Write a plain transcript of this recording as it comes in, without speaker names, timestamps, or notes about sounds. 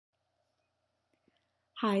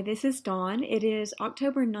Hi, this is Dawn. It is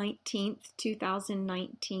October 19th,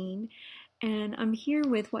 2019, and I'm here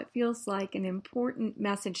with what feels like an important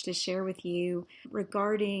message to share with you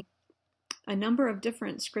regarding a number of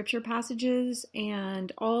different scripture passages,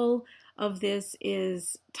 and all of this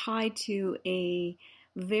is tied to a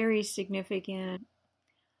very significant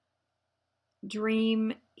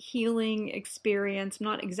dream healing experience. I'm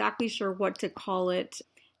not exactly sure what to call it,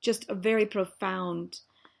 just a very profound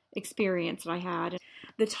experience that I had.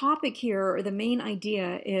 The topic here, or the main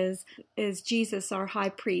idea, is Jesus, our high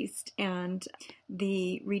priest, and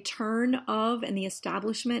the return of and the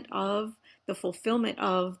establishment of the fulfillment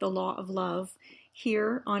of the law of love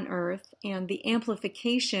here on earth, and the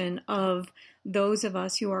amplification of those of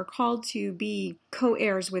us who are called to be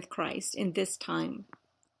co-heirs with Christ in this time.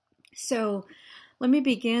 So let me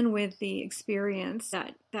begin with the experience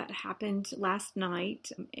that happened last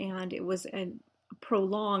night, and it was a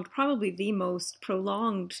prolonged, probably the most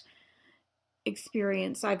prolonged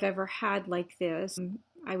experience I've ever had like this.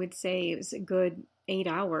 I would say it was a good 8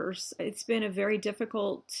 hours. It's been a very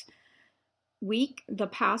difficult week. The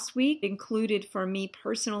past week included for me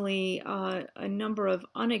personally a number of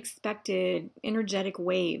unexpected energetic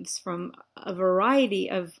waves from a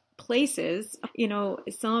variety of places.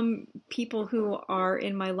 Some people who are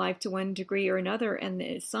in my life to one degree or another,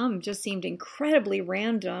 and some just seemed incredibly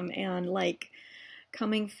random and like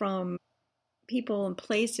coming from people and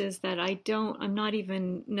places that I'm not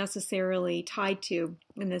even necessarily tied to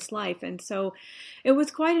in this life. And so it was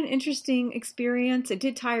quite an interesting experience. It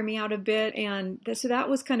did tire me out a bit. And so that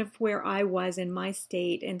was kind of where I was in my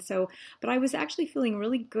state. And so, but I was actually feeling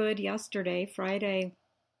really good yesterday, Friday,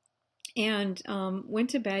 and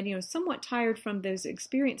went to bed, somewhat tired from those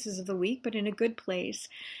experiences of the week, but in a good place.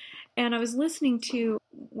 And I was listening to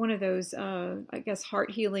one of those,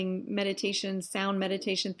 heart healing meditation, sound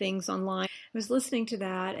meditation things online. I was listening to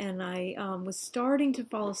that, and I was starting to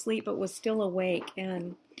fall asleep, but was still awake,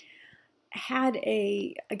 and had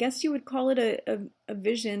I guess you would call it a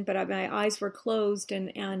vision, but my eyes were closed,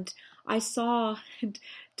 and I saw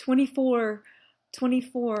 24,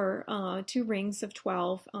 two rings of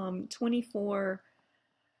 12, 24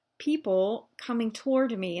 people coming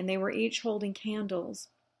toward me, and they were each holding candles.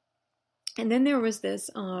 And then there was this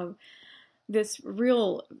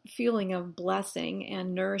real feeling of blessing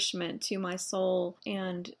and nourishment to my soul,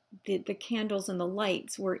 and the candles and the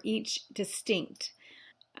lights were each distinct.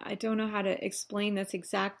 I don't know how to explain this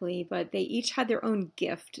exactly, but they each had their own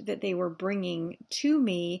gift that they were bringing to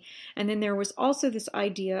me. And then there was also this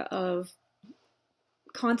idea of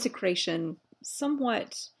consecration,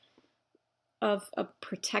 somewhat of a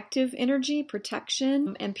protective energy,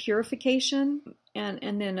 protection and purification,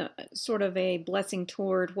 and then sort of a blessing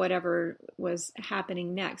toward whatever was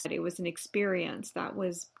happening next. It was an experience that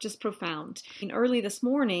was just profound. And early this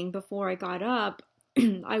morning, before I got up,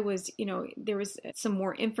 I was, there was some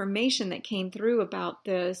more information that came through about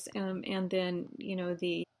this, and then,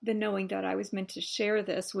 the knowing that I was meant to share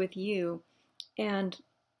this with you. And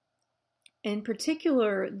in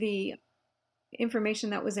particular, the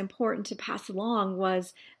information that was important to pass along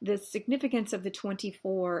was the significance of the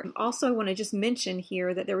 24. Also, I want to just mention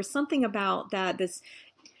here that there was something about that, this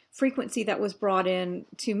frequency that was brought in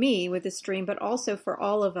to me with this dream, but also for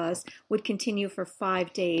all of us, would continue for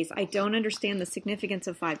 5 days. I don't understand the significance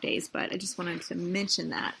of 5 days, but I just wanted to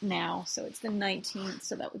mention that now. So it's the 19th,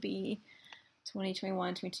 so that would be 20,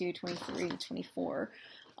 21, 22, 23, 24.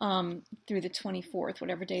 Through the 24th,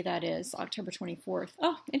 whatever day that is, October 24th.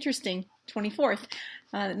 Oh, interesting. 24th,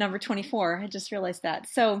 number 24. I just realized that.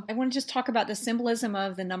 So I want to just talk about the symbolism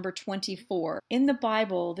of the number 24. In the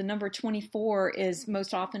Bible, the number 24 is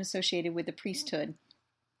most often associated with the priesthood.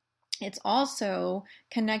 It's also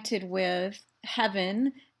connected with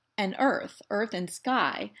heaven and earth and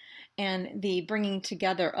sky, and the bringing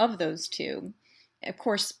together of those two. Of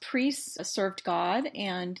course, priests served God,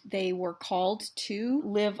 and they were called to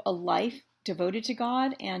live a life devoted to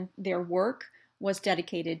God, and their work was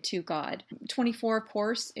dedicated to God. 24, of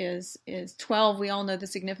course, is 12. We all know the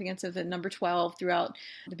significance of the number 12 throughout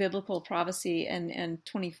the biblical prophecy, and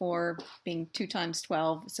 24 being 2 times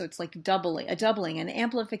 12. So it's like a doubling, an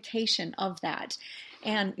amplification of that.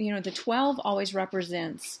 And, the 12 always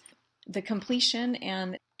represents the completion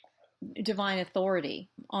and divine authority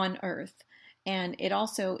on earth. And it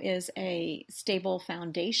also is a stable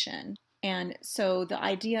foundation. And so the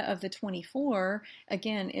idea of the 24,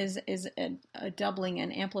 again, is a doubling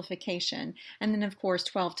and amplification. And then, of course,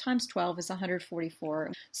 12 times 12 is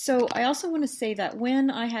 144. So I also want to say that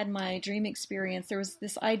when I had my dream experience, there was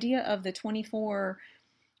this idea of the 24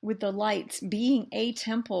 with the lights being a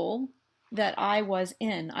temple that I was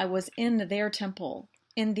in. I was in their temple.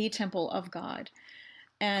 in the temple of God.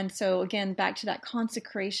 And so again, back to that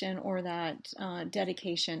consecration or that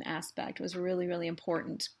dedication aspect was really, really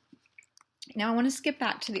important. Now I want to skip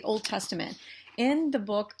back to the Old Testament. In the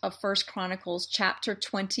book of First Chronicles, chapter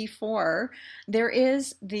 24, there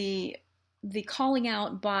is the calling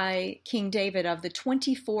out by King David of the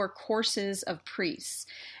 24 courses of priests.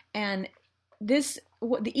 And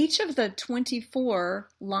each of the 24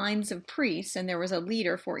 lines of priests, and there was a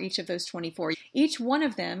leader for each of those 24, each one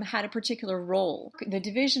of them had a particular role. The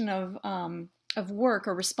division of work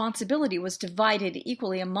or responsibility was divided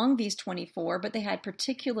equally among these 24, but they had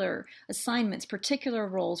particular assignments, particular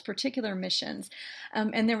roles, particular missions.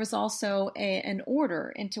 And there was also an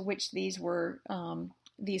order into which these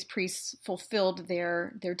priests fulfilled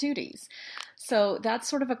their duties. So that's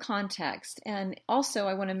sort of a context. And also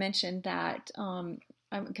I want to mention that,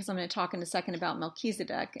 because I'm going to talk in a second about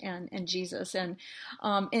Melchizedek and Jesus. And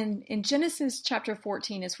in Genesis chapter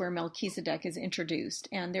 14 is where Melchizedek is introduced.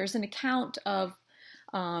 And there's an account of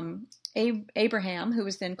Abraham, who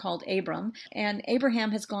was then called Abram. And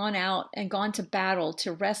Abraham has gone out and gone to battle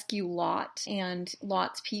to rescue Lot and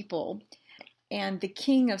Lot's people. And the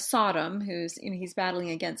king of Sodom, he's battling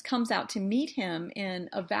against, comes out to meet him in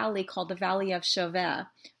a valley called the Valley of Shaveh.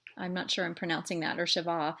 I'm not sure I'm pronouncing that, or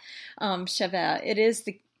Shaveh. Shaveh. It is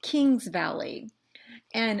the King's Valley.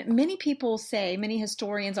 And many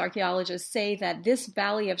historians, archaeologists say that this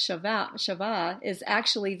Valley of Shaveh is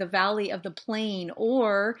actually the Valley of the Plain,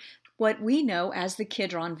 or what we know as the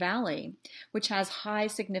Kidron Valley, which has high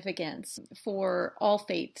significance for all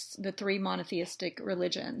faiths, the three monotheistic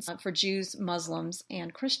religions, for Jews, Muslims,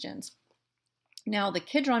 and Christians. Now, the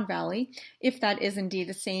Kidron Valley, if that is indeed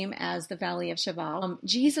the same as the Valley of Shaveh,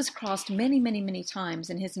 Jesus crossed many, many, many times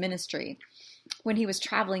in his ministry when he was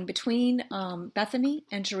traveling between Bethany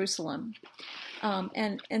and Jerusalem.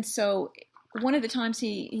 And so one of the times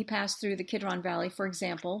he passed through the Kidron Valley, for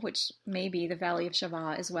example, which may be the Valley of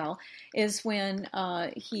Shaveh as well, is when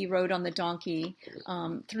he rode on the donkey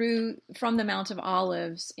from the Mount of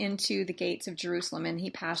Olives into the gates of Jerusalem, and he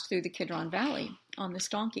passed through the Kidron Valley on this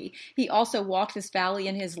donkey. He also walked this valley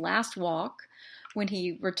in his last walk when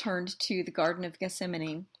he returned to the Garden of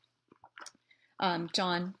Gethsemane.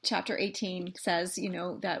 John chapter 18 says,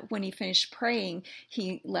 that when he finished praying,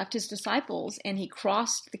 he left his disciples and he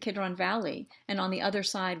crossed the Kidron Valley. And on the other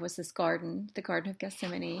side was this garden, the Garden of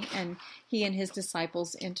Gethsemane, and he and his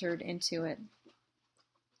disciples entered into it.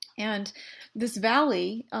 And this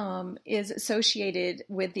valley is associated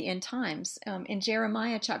with the end times. In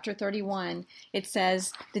Jeremiah chapter 31, it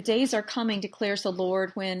says, "The days are coming, declares the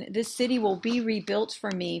Lord, when this city will be rebuilt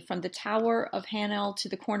for me from the tower of Hanel to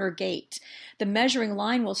the corner gate. The measuring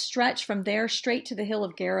line will stretch from there straight to the hill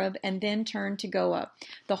of Gareb and then turn to Goa.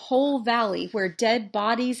 The whole valley where dead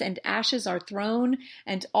bodies and ashes are thrown,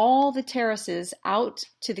 and all the terraces out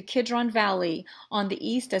to the Kidron Valley on the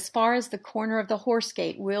east as far as the corner of the horse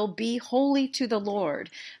gate will be holy to the Lord.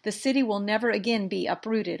 The city will never again be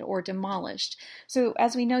uprooted or demolished." So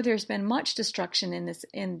as we know, there's been much destruction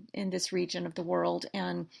in this region of the world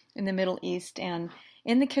and in the Middle East. And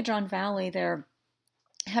in the Kidron Valley, there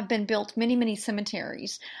have been built many, many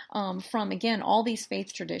cemeteries from, again, all these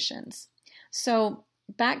faith traditions. So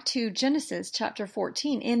back to Genesis chapter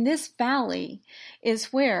 14. In this valley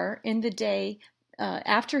is where, in the day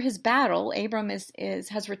after his battle, Abram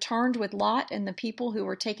has returned with Lot and the people who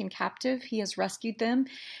were taken captive. He has rescued them.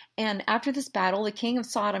 And after this battle, the king of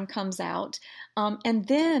Sodom comes out. And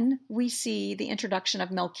then we see the introduction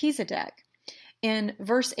of Melchizedek. In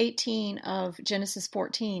verse 18 of Genesis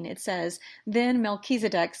 14, it says, "Then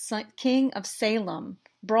Melchizedek, king of Salem,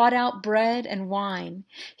 brought out bread and wine.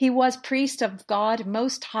 He was priest of God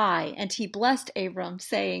Most High, and he blessed Abram,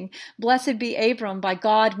 saying, 'Blessed be Abram by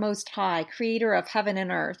God Most High, creator of heaven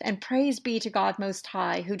and earth, and praise be to God Most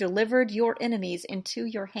High, who delivered your enemies into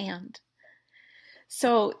your hand.'"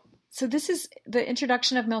 So this is the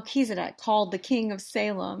introduction of Melchizedek, called the king of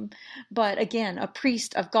Salem, but again, a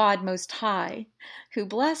priest of God Most High, who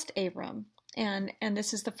blessed Abram. And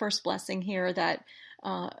this is the first blessing here that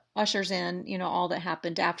ushers in, all that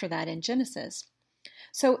happened after that in Genesis.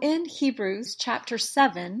 So in Hebrews chapter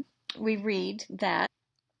 7, we read that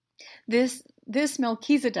this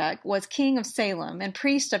Melchizedek was king of Salem and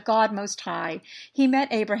priest of God Most High. He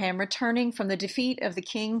met Abraham returning from the defeat of the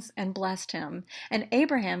kings and blessed him. And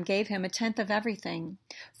Abraham gave him a tenth of everything.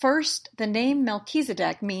 First, the name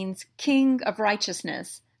Melchizedek means king of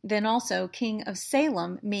righteousness. Then also king of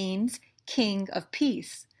Salem means king of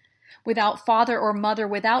peace. Without father or mother,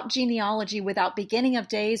 without genealogy, without beginning of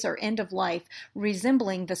days or end of life,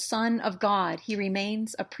 resembling the Son of God, he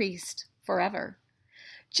remains a priest forever.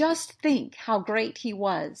 Just think how great he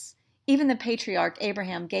was. Even the patriarch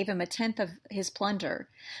Abraham gave him a tenth of his plunder.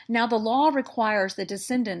 Now the law requires the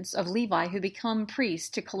descendants of Levi who become priests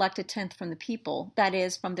to collect a tenth from the people, that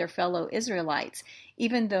is, from their fellow Israelites,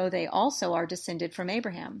 even though they also are descended from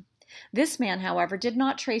Abraham. This man, however, did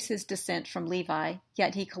not trace his descent from Levi,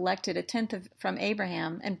 yet he collected a tenth from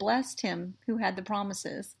Abraham and blessed him who had the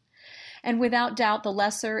promises. And without doubt the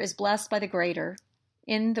lesser is blessed by the greater.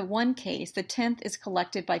 In the one case, the tenth is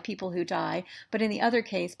collected by people who die, but in the other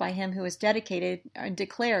case by him who is dedicated and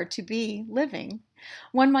declared to be living.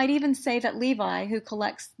 One might even say that Levi, who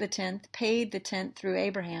collects the tenth, paid the tenth through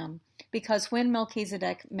Abraham, because when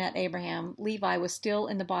Melchizedek met Abraham, Levi was still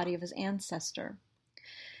in the body of his ancestor.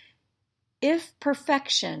 If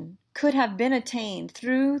perfection could have been attained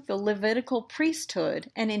through the Levitical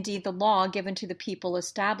priesthood, and indeed the law given to the people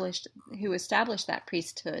who established that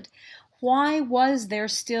priesthood, why was there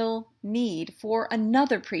still need for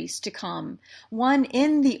another priest to come, one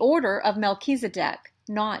in the order of Melchizedek,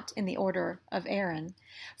 not in the order of Aaron?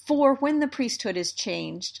 For when the priesthood is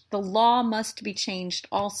changed, the law must be changed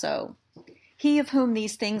also. He of whom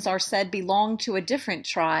these things are said belonged to a different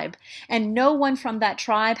tribe, and no one from that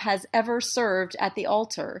tribe has ever served at the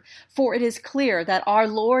altar. For it is clear that our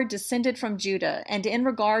Lord descended from Judah, and in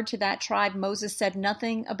regard to that tribe Moses said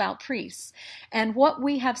nothing about priests. And what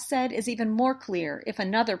we have said is even more clear if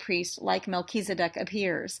another priest like Melchizedek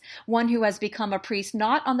appears, one who has become a priest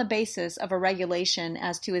not on the basis of a regulation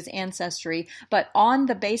as to his ancestry, but on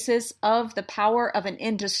the basis of the power of an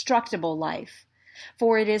indestructible life.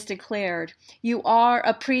 For it is declared, "You are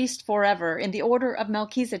a priest forever in the order of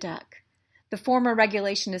Melchizedek." The former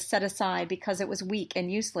regulation is set aside because it was weak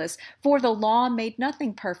and useless, for the law made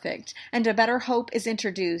nothing perfect, and a better hope is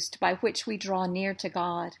introduced by which we draw near to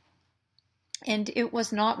God. And it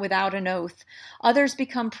was not without an oath. Others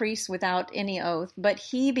become priests without any oath, but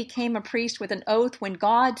he became a priest with an oath when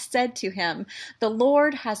God said to him, "The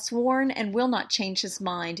Lord has sworn and will not change his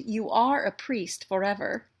mind. You are a priest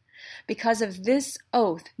forever." Because of this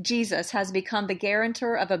oath, Jesus has become the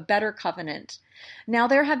guarantor of a better covenant. Now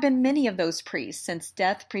there have been many of those priests since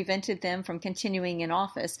death prevented them from continuing in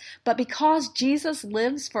office, but because Jesus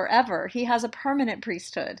lives forever, he has a permanent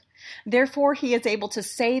priesthood. Therefore, he is able to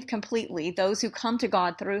save completely those who come to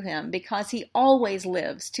God through him, because he always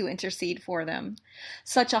lives to intercede for them.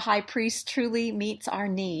 Such a high priest truly meets our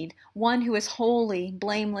need, one who is holy,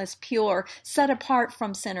 blameless, pure, set apart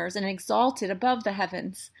from sinners, and exalted above the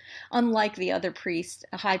heavens. Unlike the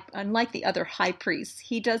other high priests,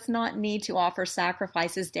 he does not need to offer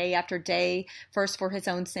sacrifices day after day, first for his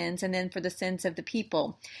own sins and then for the sins of the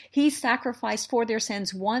people. He sacrificed for their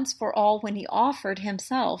sins once for all when he offered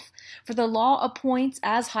himself. For the law appoints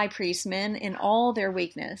as high priests men in all their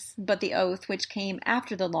weakness, but the oath which came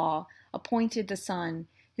after the law appointed the Son,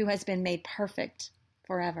 who has been made perfect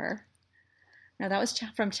forever. Now that was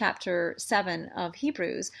from chapter 7 of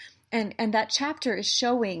Hebrews, and that chapter is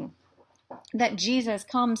showing that Jesus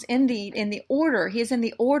comes in the order. He is in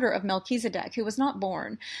the order of Melchizedek, who was not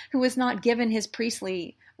born, who was not given his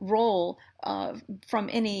priestly role from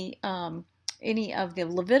any of the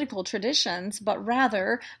Levitical traditions, but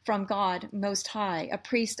rather from God Most High, a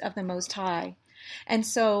priest of the Most High. And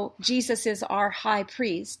so Jesus is our high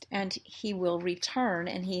priest, and he will return,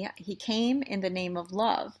 and he came in the name of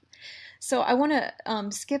love. So I want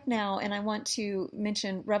to skip now, and I want to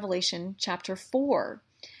mention Revelation chapter 4.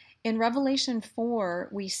 In Revelation 4,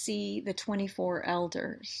 we see the 24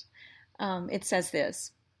 elders. It says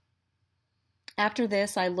this: "After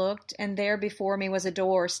this I looked, and there before me was a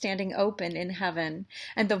door standing open in heaven.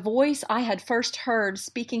 And the voice I had first heard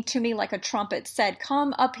speaking to me like a trumpet said,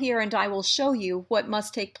 'Come up here, and I will show you what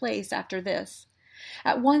must take place after this.'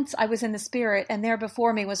 At once I was in the Spirit, and there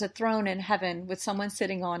before me was a throne in heaven with someone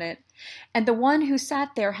sitting on it. And the one who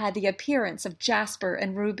sat there had the appearance of jasper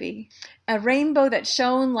and ruby. A rainbow that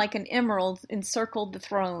shone like an emerald encircled the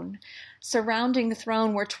throne. Surrounding the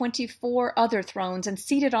throne were 24 other thrones, and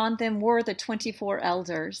seated on them were the 24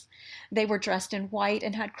 elders. They were dressed in white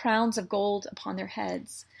and had crowns of gold upon their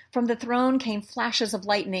heads. From the throne came flashes of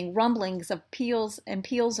lightning, rumblings of peals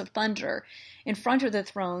of thunder. In front of the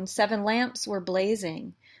throne, 7 lamps were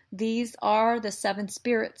blazing. These are the 7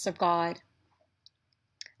 spirits of God.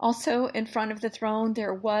 Also in front of the throne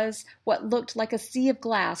there was what looked like a sea of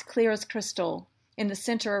glass, clear as crystal. In the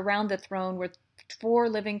center around the throne were four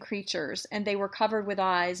living creatures, and they were covered with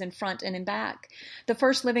eyes in front and in back. The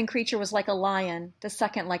first living creature was like a lion, the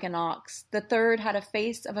second like an ox. The third had a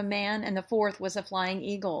face of a man, and the fourth was a flying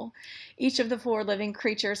eagle. Each of the four living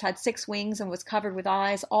creatures had 6 wings and was covered with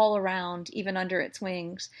eyes all around, even under its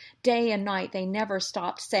wings. Day and night they never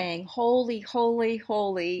stopped saying, Holy, holy,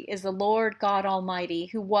 holy is the Lord God Almighty,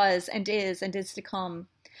 who was and is to come.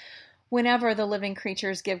 Whenever the living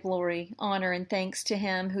creatures give glory, honor, and thanks to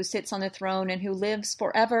him who sits on the throne and who lives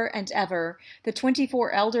forever and ever, the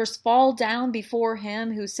 24 elders fall down before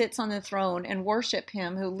him who sits on the throne and worship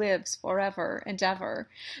him who lives forever and ever.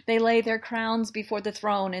 They lay their crowns before the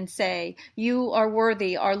throne and say, You are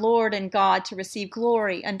worthy, our Lord and God, to receive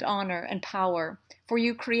glory and honor and power. For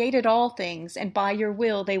you created all things, and by your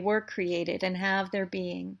will they were created and have their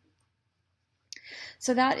being.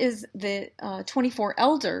 So that is the 24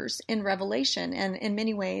 elders in Revelation, and in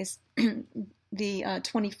many ways, the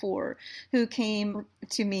 24 who came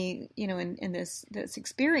to me, in this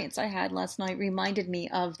experience I had last night reminded me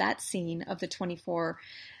of that scene of the 24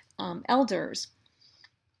 elders.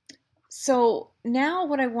 So now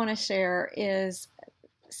what I want to share is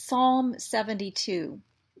Psalm 72,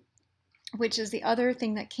 which is the other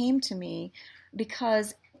thing that came to me,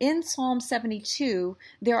 because in Psalm 72,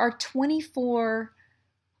 there are 24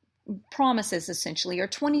 promises, essentially, or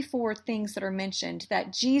 24 things that are mentioned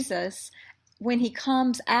that Jesus, when he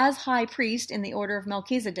comes as high priest in the order of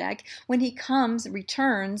Melchizedek, when he comes,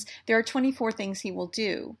 returns, there are 24 things he will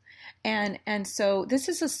do. And so this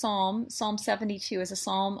is a Psalm 72 is a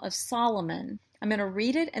Psalm of Solomon. I'm going to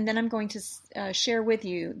read it, and then I'm going to share with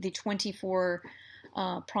you the 24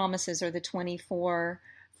 promises, or the 24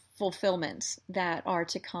 fulfillments that are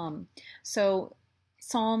to come. So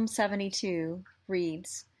Psalm 72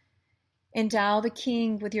 reads, Endow the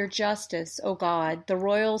king with your justice, O God, the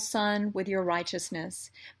royal son with your righteousness.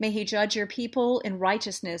 May he judge your people in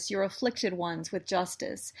righteousness, your afflicted ones with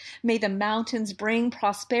justice. May the mountains bring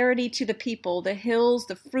prosperity to the people, the hills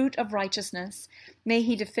the fruit of righteousness. May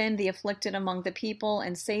he defend the afflicted among the people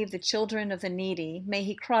and save the children of the needy. May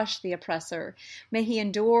he crush the oppressor. May he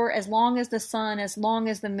endure as long as the sun, as long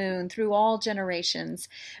as the moon, through all generations.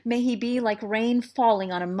 May he be like rain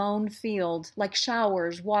falling on a mown field, like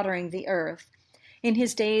showers watering the earth. In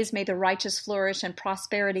his days may the righteous flourish and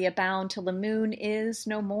prosperity abound till the moon is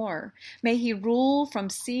no more. May he rule from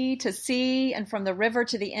sea to sea and from the river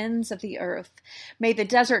to the ends of the earth. May the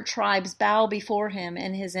desert tribes bow before him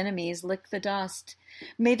and his enemies lick the dust.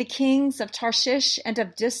 May the kings of Tarshish and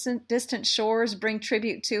of distant shores bring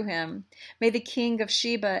tribute to him. May the king of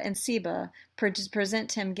Sheba and Seba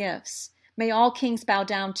present him gifts. May all kings bow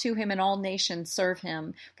down to him and all nations serve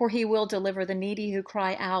him, for he will deliver the needy who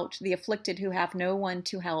cry out, the afflicted who have no one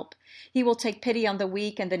to help. He will take pity on the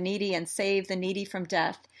weak and the needy and save the needy from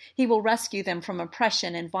death. He will rescue them from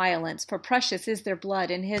oppression and violence, for precious is their blood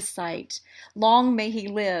in his sight. Long may he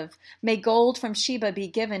live. May gold from Sheba be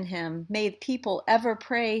given him. May people ever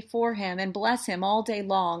pray for him and bless him all day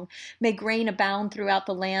long. May grain abound throughout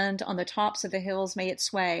the land. On the tops of the hills may it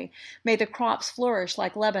sway. May the crops flourish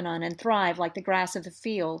like Lebanon and thrive like the grass of the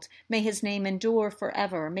field. May his name endure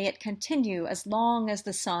forever. May it continue as long as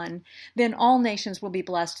the sun. Then all nations will be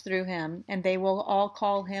blessed through him, and they will all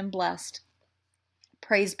call him blessed.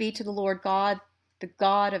 Praise be to the Lord God, the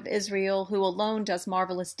God of Israel, who alone does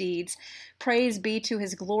marvelous deeds. Praise be to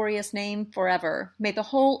his glorious name forever. May the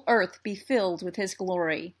whole earth be filled with his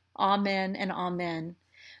glory. Amen and amen.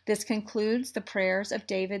 This concludes the prayers of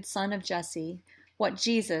David, son of Jesse, what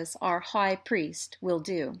Jesus, our high priest, will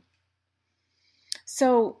do.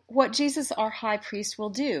 So what Jesus, our high priest, will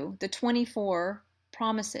do, the 24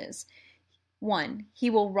 promises. 1, he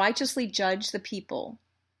will righteously judge the people.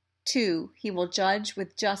 2, he will judge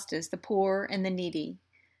with justice the poor and the needy.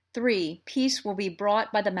 3, peace will be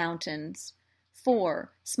brought by the mountains.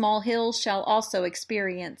 4, small hills shall also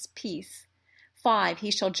experience peace. 5,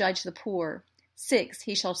 he shall judge the poor. 6,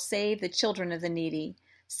 he shall save the children of the needy.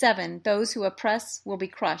 7, those who oppress will be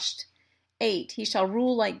crushed. 8, he shall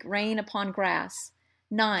rule like rain upon grass.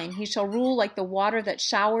 9, he shall rule like the water that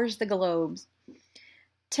showers the globes.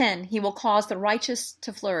 10, he will cause the righteous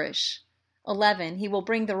to flourish. 11, he will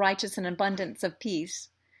bring the righteous an abundance of peace.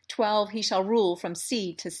 12, he shall rule from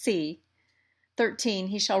sea to sea. 13,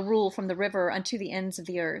 he shall rule from the river unto the ends of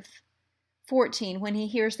the earth. 14, when he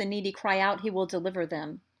hears the needy cry out, he will deliver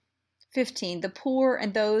them. 15, the poor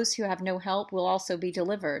and those who have no help will also be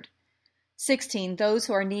delivered. 16, those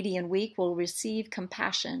who are needy and weak will receive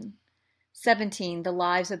compassion. 17, the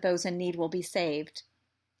lives of those in need will be saved.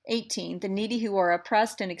 18, the needy who are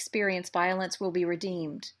oppressed and experience violence will be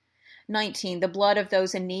redeemed. 19, the blood of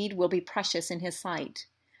those in need will be precious in his sight.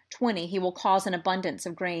 20, he will cause an abundance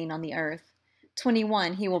of grain on the earth.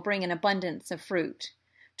 21, he will bring an abundance of fruit.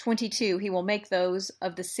 22, he will make those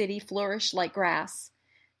of the city flourish like grass.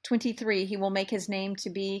 23, he will make his name to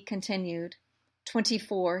be continued.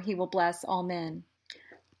 24, he will bless all men.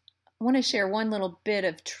 I want to share one little bit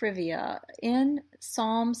of trivia in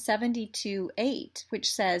Psalm 72:8,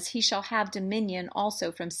 which says, "He shall have dominion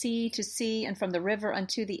also from sea to sea and from the river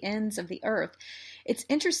unto the ends of the earth." It's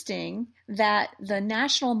interesting that the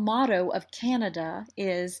national motto of Canada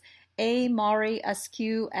is "A mare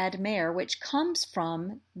asque ad mare," which comes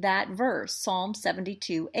from that verse, Psalm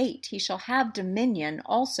 72:8. He shall have dominion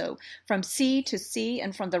also from sea to sea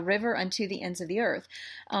and from the river unto the ends of the earth.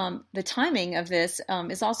 The timing of this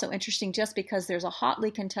is also interesting just because there's a hotly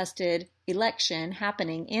contested election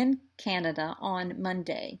happening in Canada on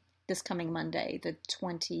Monday, this coming Monday, the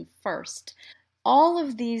 21st. All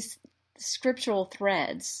of these scriptural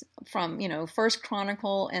threads from, First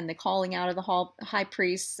Chronicle and the calling out of the high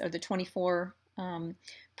priests, or the 24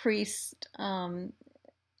 priests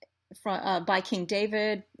by King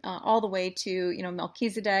David, all the way to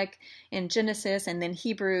Melchizedek in Genesis, and then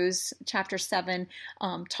Hebrews chapter 7,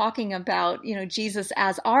 talking about Jesus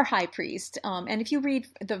as our high priest. And if you read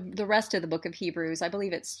the rest of the book of Hebrews, I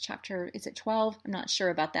believe it's chapter, is it 12? I'm not sure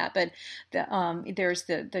about that, but there's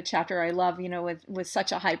the chapter I love, with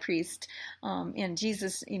such a high priest, and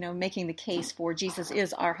Jesus, making the case for Jesus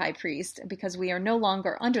is our high priest, because we are no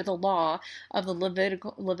longer under the law of the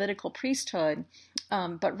Levitical priesthood,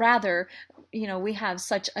 but rather, we have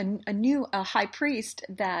such a new high priest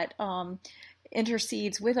that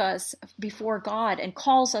intercedes with us before God and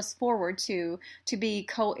calls us forward to be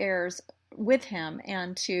co-heirs with him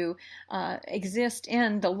and to exist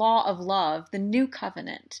in the law of love, the new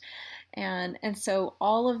covenant. And so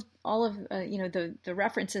all of the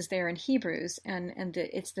references there in Hebrews, and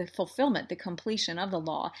it's the fulfillment, the completion of the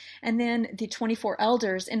law. And then the 24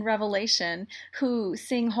 elders in Revelation who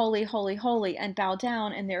sing holy, holy, holy, and bow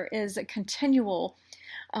down, and there is a continual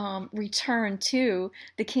return to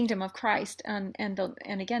the kingdom of Christ, and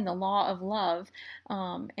again the law of love,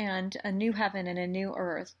 and a new heaven and a new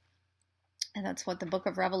earth. And that's what the book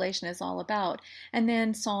of Revelation is all about. And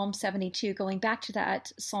then Psalm 72, going back to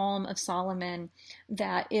that Psalm of Solomon,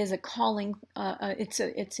 that is a calling.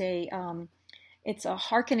 It's a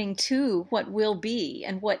hearkening to what will be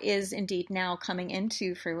and what is indeed now coming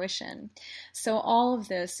into fruition. So all of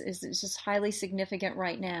this is just highly significant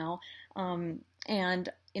right now. And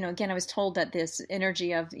again, I was told that this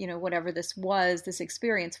energy of, whatever this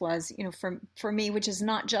experience was, for me, which is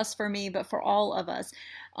not just for me, but for all of us,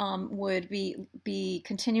 would be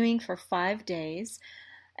continuing for 5 days.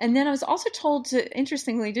 And then I was also told to,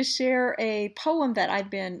 interestingly, to share a poem that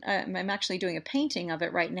I'm actually doing a painting of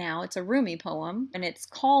it right now. It's a Rumi poem, and it's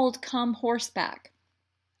called "Come Horseback."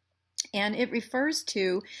 And it refers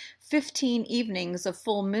to 15 evenings of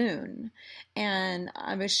full moon. And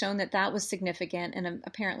I was shown that was significant, and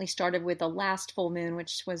apparently started with the last full moon,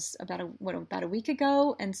 which was about a week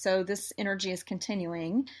ago. And so this energy is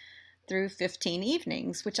continuing through 15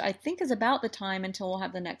 evenings, which I think is about the time until we'll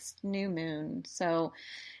have the next new moon. So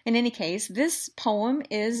in any case, this poem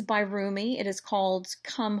is by Rumi. It is called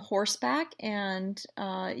 "Come Horseback," and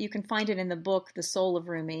you can find it in the book The Soul of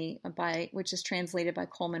Rumi, which is translated by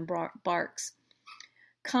Coleman Barks.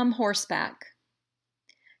 Come horseback.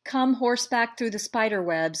 Come horseback through the spider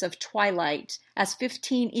webs of twilight, as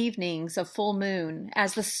 15 evenings of full moon,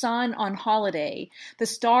 as the sun on holiday, the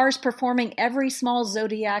stars performing every small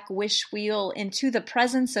zodiac wish wheel into the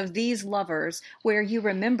presence of these lovers, where you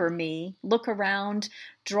remember me, look around,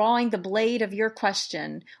 drawing the blade of your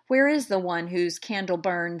question, where is the one whose candle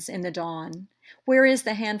burns in the dawn? Where is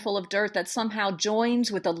the handful of dirt that somehow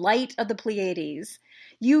joins with the light of the Pleiades?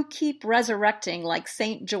 You keep resurrecting like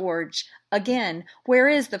St. George. Again, where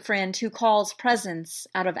is the friend who calls presence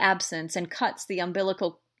out of absence and cuts the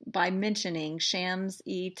umbilical by mentioning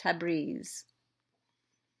Shams-e-Tabriz?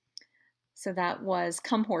 So that was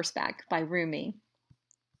 "Come Horseback" by Rumi.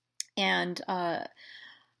 And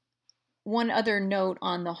one other note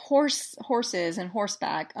on the horses and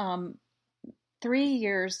horseback. 3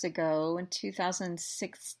 years ago, in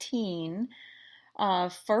 2016,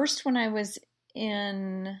 first when I was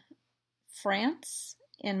in France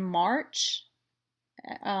in March,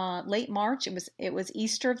 late March, it was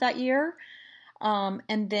Easter of that year,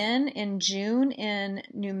 and then in June in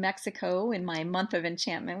New Mexico, in my month of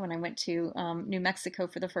enchantment, when I went to New Mexico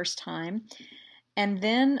for the first time, and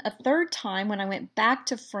then a third time when I went back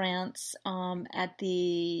to France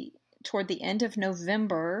toward the end of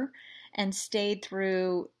November, and stayed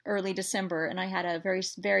through early December. And I had a very,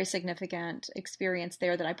 very significant experience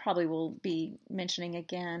there that I probably will be mentioning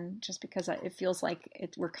again, just because it feels like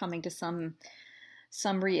we're coming to some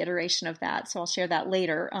reiteration of that. So I'll share that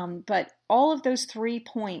later. But all of those 3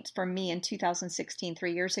 points for me in 2016,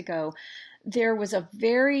 3 years ago, there was a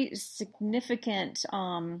very significant,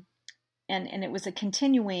 and it was a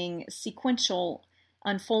continuing sequential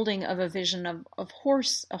unfolding of a vision of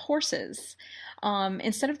horses.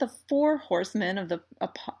 Instead of the 4 horsemen of the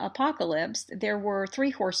apocalypse, there were 3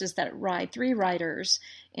 horses that ride, 3 riders,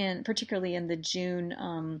 particularly in the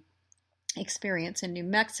June experience in New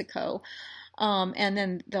Mexico. And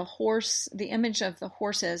then the image of the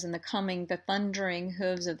horses and the thundering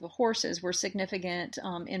hooves of the horses were significant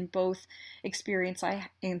in both experiences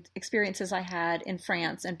I had in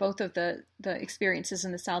France, and both of the experiences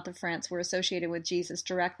in the south of France were associated with Jesus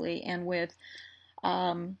directly, and with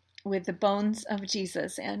the bones of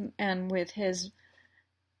Jesus, and with his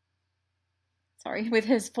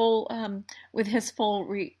full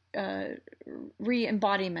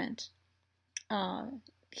re-embodiment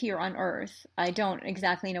here on earth. I don't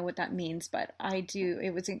exactly know what that means, but I do.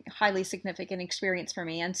 It was a highly significant experience for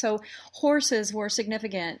me. And so horses were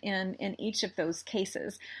significant in each of those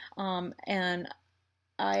cases. And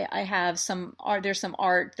I have some art. There's some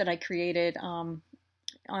art that I created on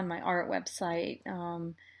my art website,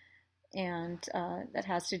 and that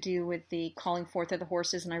has to do with the calling forth of the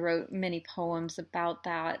horses. And I wrote many poems about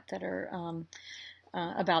that are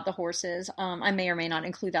about the horses. I may or may not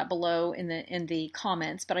include that below in the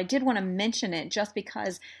comments, but I did want to mention it just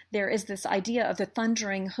because there is this idea of the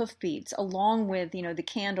thundering hoofbeats, along with the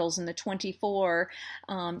candles and the 24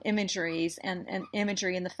 imageries and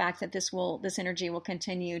imagery, and the fact that this energy will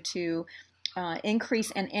continue to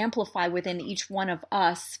increase and amplify within each one of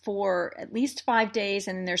us for at least 5 days,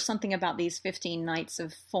 and then there's something about these 15 nights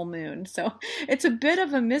of full moon. So it's a bit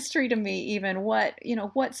of a mystery to me, even what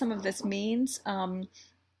some of this means.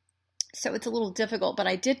 So it's a little difficult, but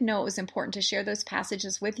I did know it was important to share those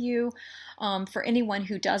passages with you. For anyone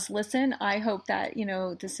who does listen, I hope that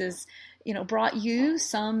this is brought you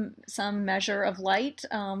some measure of light,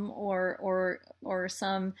 or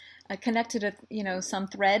some connected some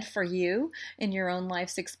thread for you in your own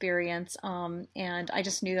life's experience. And I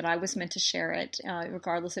just knew that I was meant to share it,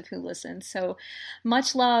 regardless of who listens. So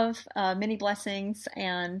much love, many blessings,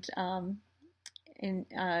 and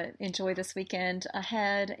enjoy this weekend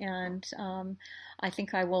ahead. And I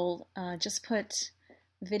think I will just put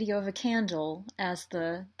video of a candle as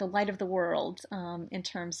the light of the world, in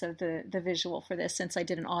terms of the visual for this, since I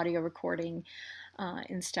did an audio recording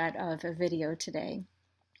instead of a video today.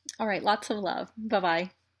 All right, lots of love.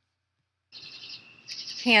 Bye-bye.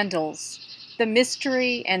 Candles, the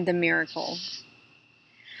mystery and the miracle.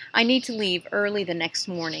 I need to leave early the next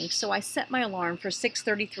morning, so I set my alarm for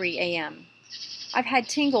 6:33 a.m. I've had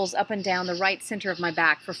tingles up and down the right center of my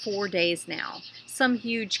back for 4 days now. Some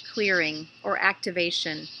huge clearing or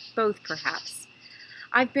activation, both perhaps.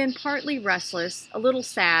 I've been partly restless, a little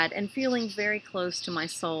sad, and feeling very close to my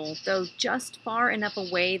soul, though just far enough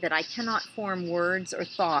away that I cannot form words or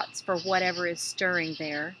thoughts for whatever is stirring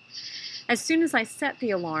there. As soon as I set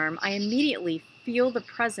the alarm, I immediately feel the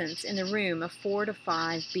presence in the room of 4 to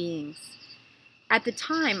 5 beings. At the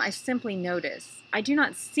time, I simply notice. I do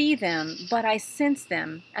not see them, but I sense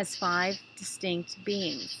them as 5 distinct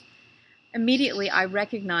beings. Immediately, I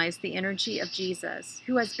recognize the energy of Jesus,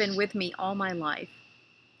 who has been with me all my life.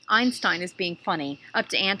 Einstein is being funny, up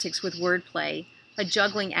to antics with wordplay, a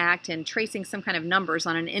juggling act and tracing some kind of numbers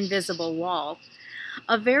on an invisible wall.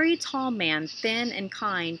 A very tall man, thin and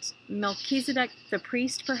kind, Melchizedek the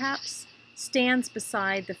priest perhaps, stands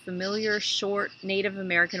beside the familiar, short Native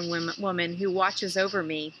American woman who watches over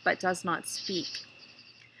me but does not speak.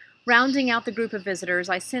 Rounding out the group of visitors,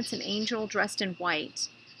 I sense an angel dressed in white,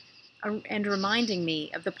 and reminding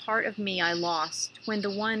me of the part of me I lost when the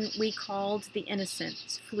one we called the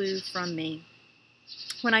innocent flew from me.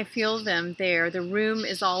 When I feel them there, the room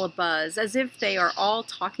is all abuzz, as if they are all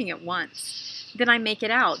talking at once. Then I make it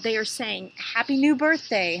out. They are saying, "Happy New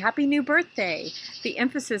Birthday! Happy New Birthday!" The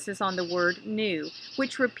emphasis is on the word new,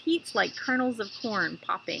 which repeats like kernels of corn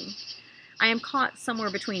popping. I am caught somewhere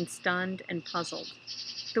between stunned and puzzled.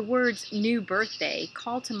 The words "new birthday"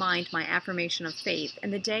 call to mind my affirmation of faith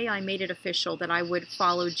and the day I made it official that I would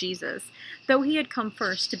follow Jesus, though he had come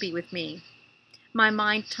first to be with me. My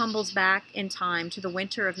mind tumbles back in time to the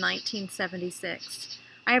winter of 1976.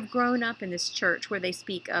 I have grown up in this church where they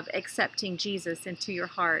speak of accepting Jesus into your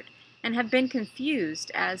heart, and have been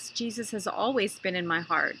confused, as Jesus has always been in my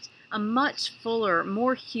heart, a much fuller,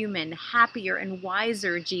 more human, happier, and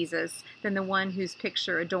wiser Jesus than the one whose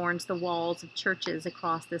picture adorns the walls of churches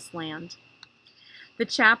across this land. The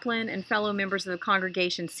chaplain and fellow members of the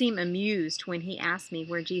congregation seem amused when he asks me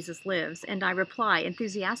where Jesus lives, and I reply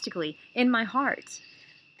enthusiastically, "In my heart."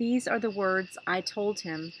 These are the words I told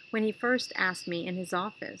him when he first asked me in his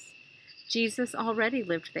office. Jesus already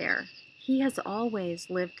lived there. He has always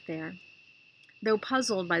lived there. Though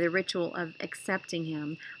puzzled by the ritual of accepting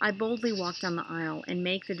him, I boldly walk down the aisle and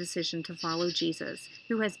make the decision to follow Jesus,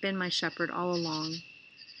 who has been my shepherd all along.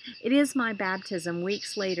 It is my baptism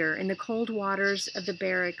weeks later in the cold waters of the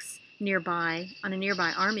barracks on a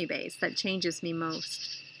nearby army base that changes me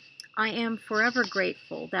most. I am forever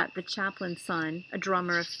grateful that the chaplain's son, a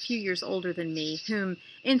drummer a few years older than me, whom,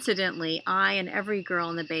 incidentally, I and every girl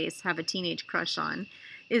on the base have a teenage crush on,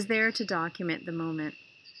 is there to document the moment.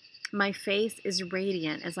 My face is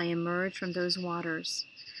radiant as I emerge from those waters.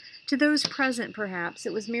 To those present, perhaps,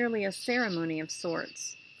 it was merely a ceremony of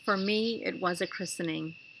sorts. For me, it was a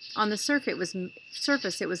christening. On the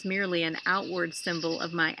surface, it was merely an outward symbol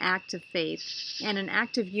of my act of faith and an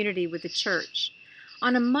act of unity with the church.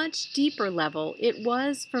 On a much deeper level, it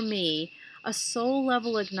was, for me, a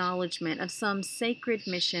soul-level acknowledgement of some sacred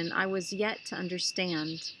mission I was yet to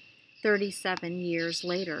understand 37 years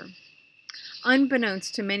later.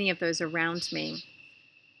 Unbeknownst to many of those around me,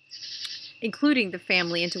 including the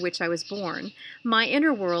family into which I was born, my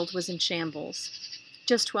inner world was in shambles.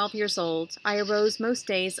 Just 12 years old, I arose most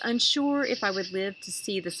days unsure if I would live to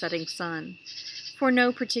see the setting sun, for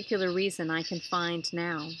no particular reason I can find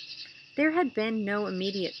now. There had been no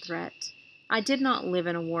immediate threat. I did not live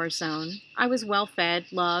in a war zone. I was well-fed,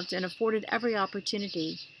 loved, and afforded every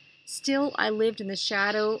opportunity. Still, I lived in the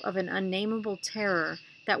shadow of an unnameable terror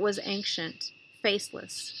that was ancient,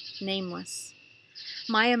 faceless, nameless.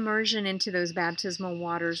 My immersion into those baptismal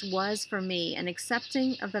waters was, for me, an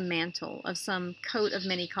accepting of the mantle of some coat of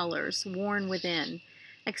many colors worn within,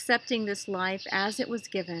 accepting this life as it was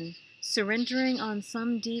given, surrendering on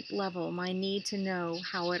some deep level my need to know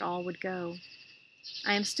how it all would go.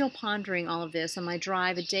 I am still pondering all of this on my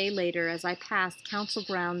drive a day later as I passed Council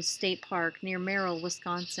Grounds State Park near Merrill,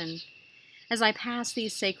 Wisconsin. As I pass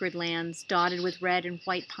these sacred lands, dotted with red and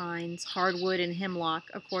white pines, hardwood and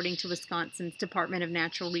hemlock, according to Wisconsin's Department of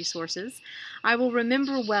Natural Resources, I will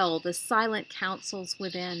remember well the silent councils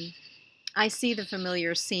within. I see the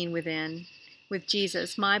familiar scene within, with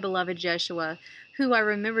Jesus, my beloved Jeshua, who I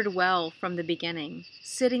remembered well from the beginning,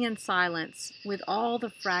 sitting in silence with all the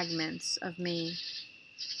fragments of me.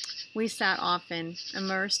 We sat often,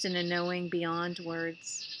 immersed in a knowing beyond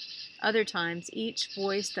words. Other times, each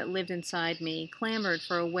voice that lived inside me clamored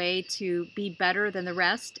for a way to be better than the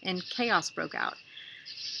rest, and chaos broke out.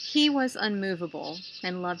 He was unmovable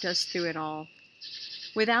and loved us through it all.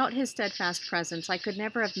 Without his steadfast presence, I could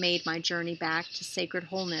never have made my journey back to sacred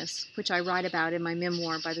wholeness, which I write about in my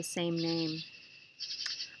memoir by the same name.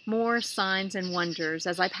 More signs and wonders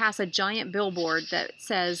as I pass a giant billboard that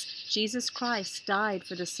says, "Jesus Christ died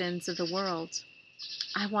for the sins of the world."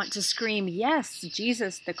 I want to scream, yes,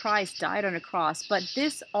 Jesus the Christ died on a cross, but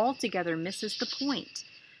this altogether misses the point.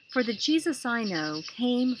 For the Jesus I know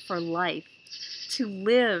came for life, to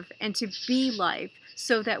live and to be life,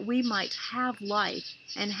 so that we might have life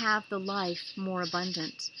and have the life more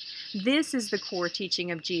abundant. This is the core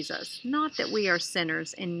teaching of Jesus, not that we are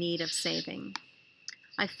sinners in need of saving.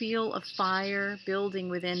 I feel a fire building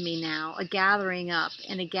within me now, a gathering up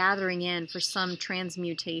and a gathering in for some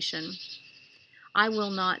transmutation. I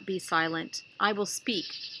will not be silent. I will speak.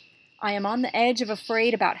 I am on the edge of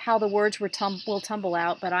afraid about how the words will tumble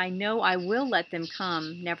out, but I know I will let them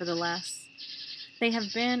come, nevertheless. They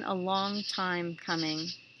have been a long time coming.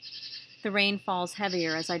 The rain falls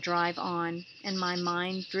heavier as I drive on, and my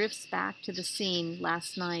mind drifts back to the scene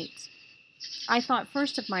last night. I thought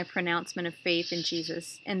first of my pronouncement of faith in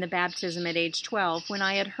Jesus and the baptism at age 12 when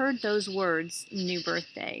I had heard those words, "New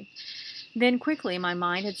Birthday." Then quickly my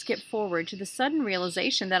mind had skipped forward to the sudden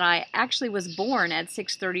realization that I actually was born at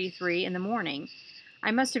 6:33 in the morning.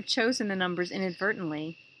 I must have chosen the numbers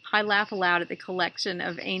inadvertently. I laugh aloud at the collection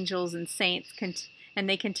of angels and saints, and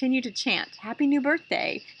they continue to chant, "Happy New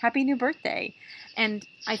Birthday! Happy New Birthday!" And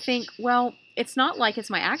I think, well, it's not like it's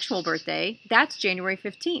my actual birthday. That's January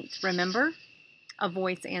 15th, remember? A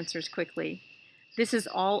voice answers quickly. This is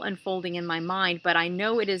all unfolding in my mind, but I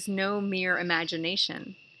know it is no mere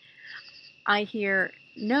imagination. I hear,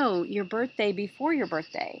 "No, your birthday before your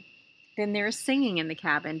birthday." Then there's singing in the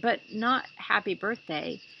cabin, but not happy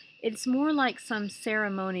birthday. It's more like some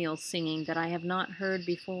ceremonial singing that I have not heard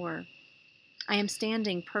before. I am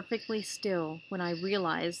standing perfectly still when I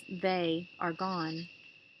realize they are gone.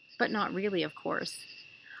 but not really, of course.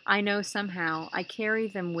 I know somehow I carry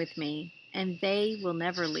them with me, and they will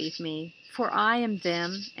never leave me, for I am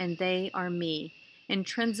them and they are me,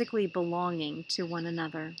 intrinsically belonging to one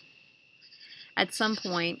another. At some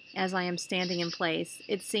point, as I am standing in place,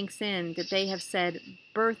 it sinks in that they have said,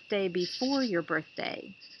 birthday before your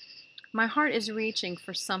birthday. My heart is reaching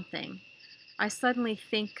for something. I suddenly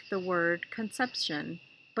think the word conception,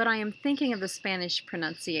 but I am thinking of the Spanish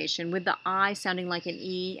pronunciation, with the I sounding like an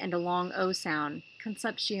E and a long O sound,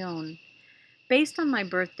 Concepcion. Based on my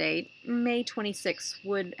birth date, May 26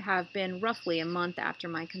 would have been roughly a month after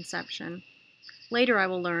my conception. Later I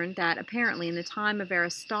will learn that apparently in the time of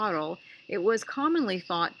Aristotle, it was commonly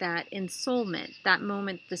thought that ensoulment, that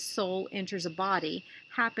moment the soul enters a body,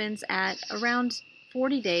 happens at around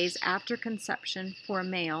 40 days after conception for a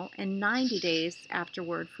male and 90 days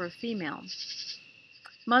afterward for a female.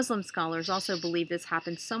 Muslim scholars also believe this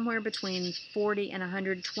happens somewhere between 40 and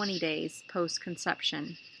 120 days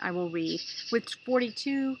post-conception, I will read, with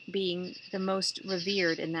 42 being the most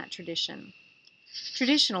revered in that tradition.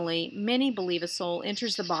 Traditionally, many believe a soul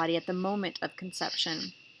enters the body at the moment of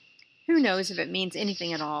conception. Who knows if it means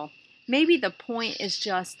anything at all? Maybe the point is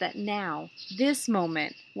just that now, this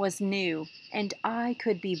moment was new, and I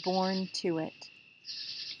could be born to it.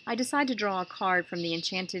 I decide to draw a card from the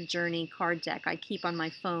Enchanted Journey card deck I keep on my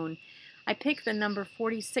phone. I pick the number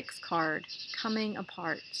 46 card, Coming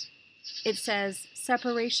Apart. It says,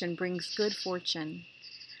 separation brings good fortune.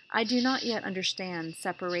 I do not yet understand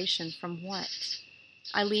separation from what.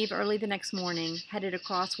 I leave early the next morning, headed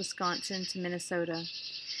across Wisconsin to Minnesota.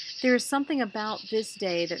 There is something about this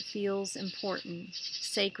day that feels important,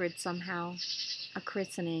 sacred somehow, a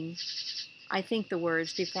christening. I think the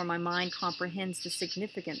words before my mind comprehends the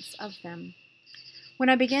significance of them. When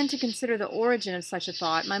I begin to consider the origin of such a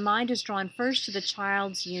thought, my mind is drawn first to the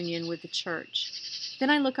child's union with the church. Then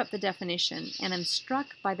I look up the definition, and am struck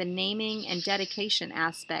by the naming and dedication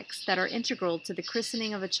aspects that are integral to the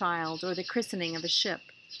christening of a child or the christening of a ship.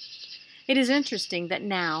 It is interesting that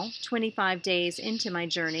now, 25 days into my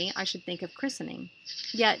journey, I should think of christening.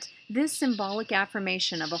 Yet, this symbolic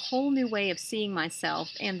affirmation of a whole new way of seeing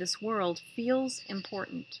myself and this world feels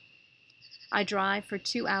important. I drive for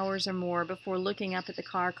 2 hours or more before looking up at the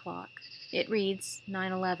car clock. It reads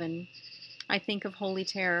 9:11. I think of Holy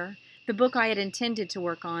Terror, the book I had intended to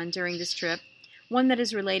work on during this trip, one that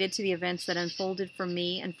is related to the events that unfolded for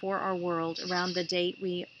me and for our world around the date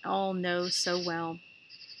we all know so well.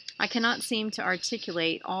 I cannot seem to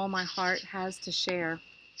articulate all my heart has to share,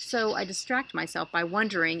 so I distract myself by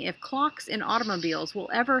wondering if clocks in automobiles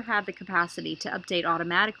will ever have the capacity to update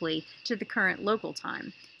automatically to the current local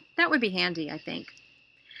time. That would be handy, I think.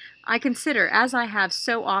 I consider, as I have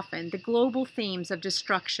so often, the global themes of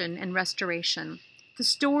destruction and restoration, the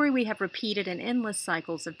story we have repeated in endless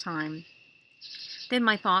cycles of time. Then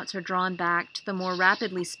my thoughts are drawn back to the more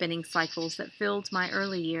rapidly spinning cycles that filled my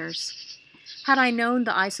early years. Had I known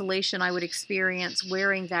the isolation I would experience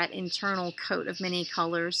wearing that internal coat of many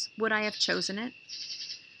colors, would I have chosen it?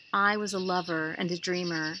 I was a lover and a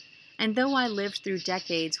dreamer, and though I lived through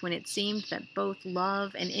decades when it seemed that both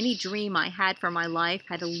love and any dream I had for my life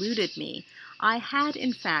had eluded me, I had,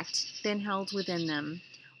 in fact, been held within them,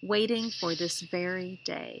 waiting for this very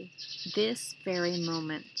day, this very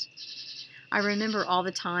moment. I remember all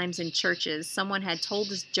the times in churches someone had told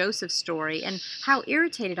this Joseph story and how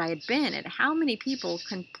irritated I had been at how many people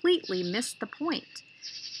completely missed the point.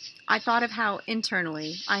 I thought of how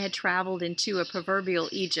internally I had traveled into a proverbial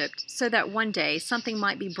Egypt so that one day something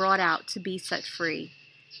might be brought out to be set free.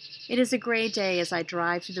 It is a gray day as I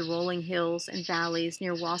drive through the rolling hills and valleys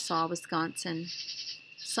near Wausau, Wisconsin.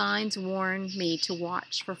 Signs warn me to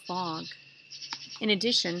watch for fog. In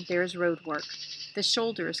addition, there is road work. The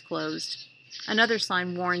shoulder is closed. Another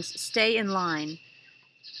sign warns, stay in line.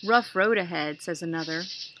 Rough road ahead, says another.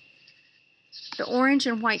 The orange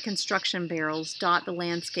and white construction barrels dot the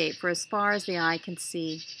landscape for as far as the eye can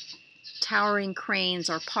see. Towering cranes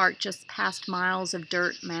are parked just past miles of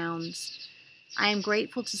dirt mounds. I am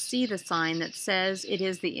grateful to see the sign that says it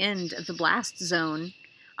is the end of the blast zone.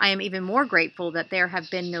 I am even more grateful that there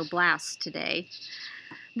have been no blasts today.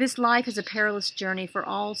 This life is a perilous journey for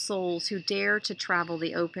all souls who dare to travel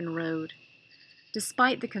the open road.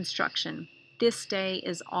 Despite the construction, this day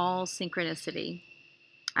is all synchronicity.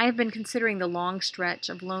 I have been considering the long stretch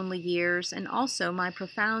of lonely years and also my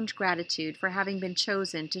profound gratitude for having been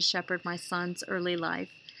chosen to shepherd my son's early life.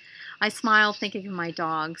 I smile thinking of my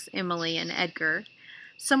dogs, Emily and Edgar.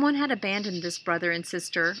 Someone had abandoned this brother and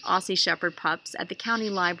sister, Aussie Shepherd pups, at the county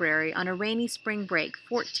library on a rainy spring break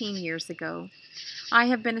 14 years ago. I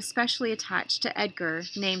have been especially attached to Edgar,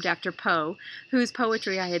 named after Poe, whose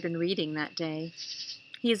poetry I had been reading that day.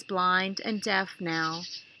 He is blind and deaf now,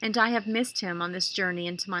 and I have missed him on this journey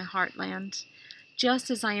into my heartland.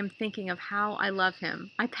 Just as I am thinking of how I love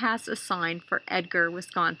him, I pass a sign for Edgar,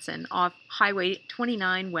 Wisconsin, off Highway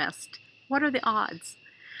 29 West. What are the odds?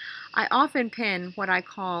 I often pen what I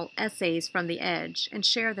call essays from the edge and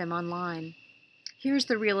share them online. Here's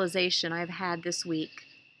the realization I have had this week.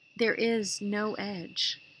 There is no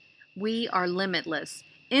edge. We are limitless,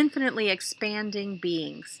 infinitely expanding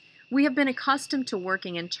beings. We have been accustomed to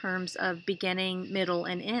working in terms of beginning, middle,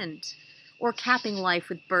 and end, or capping life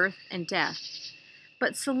with birth and death.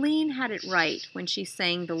 But Celine had it right when she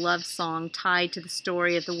sang the love song tied to the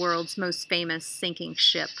story of the world's most famous sinking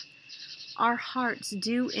ship. Our hearts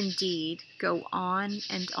do indeed go on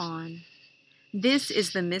and on. This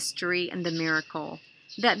is the mystery and the miracle,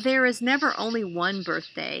 that there is never only one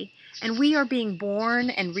birthday, and we are being born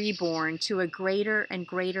and reborn to a greater and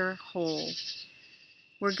greater whole.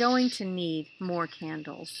 We're going to need more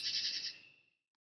candles.